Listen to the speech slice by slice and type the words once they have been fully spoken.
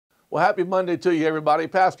Well, happy Monday to you, everybody.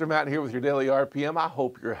 Pastor Matt here with your daily RPM. I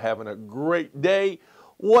hope you're having a great day.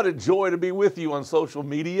 What a joy to be with you on social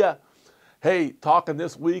media. Hey, talking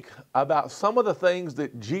this week about some of the things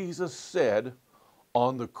that Jesus said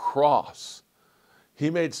on the cross. He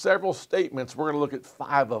made several statements. We're going to look at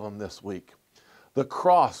 5 of them this week. The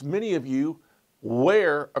cross. Many of you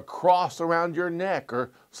wear a cross around your neck,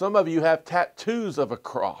 or some of you have tattoos of a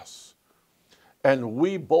cross. And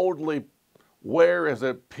we boldly wear as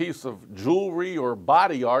a piece of jewelry or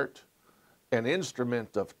body art an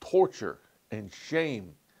instrument of torture and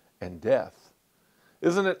shame and death.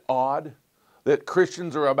 Isn't it odd that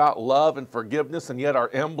Christians are about love and forgiveness, and yet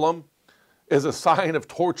our emblem is a sign of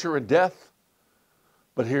torture and death?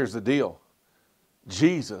 But here's the deal.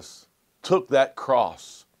 Jesus took that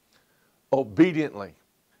cross obediently,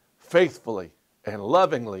 faithfully, and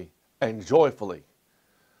lovingly and joyfully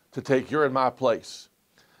to take your and my place.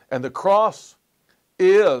 And the cross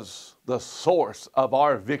is the source of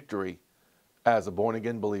our victory as a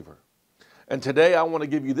born-again believer. And today I want to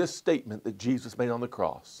give you this statement that Jesus made on the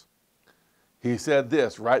cross. He said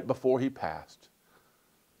this right before he passed.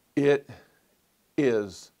 It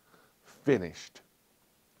is finished.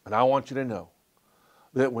 And I want you to know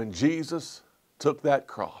that when Jesus took that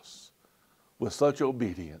cross with such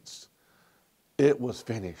obedience, it was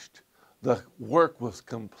finished. The work was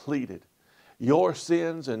completed. Your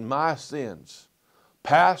sins and my sins,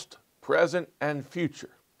 past, present, and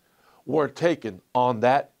future, were taken on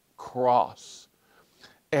that cross.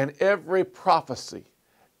 And every prophecy,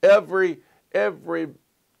 every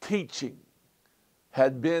teaching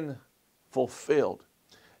had been fulfilled.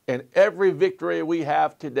 And every victory we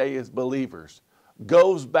have today as believers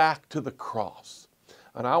goes back to the cross.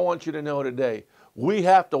 And I want you to know today, we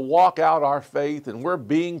have to walk out our faith, and we're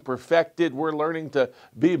being perfected. We're learning to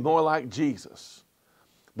be more like Jesus.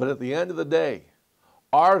 But at the end of the day,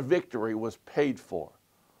 our victory was paid for.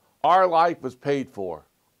 Our life was paid for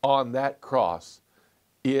on that cross.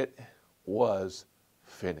 It was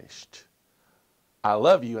finished. I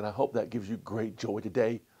love you, and I hope that gives you great joy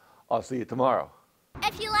today. I'll see you tomorrow.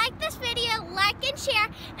 If you like this video, like and share,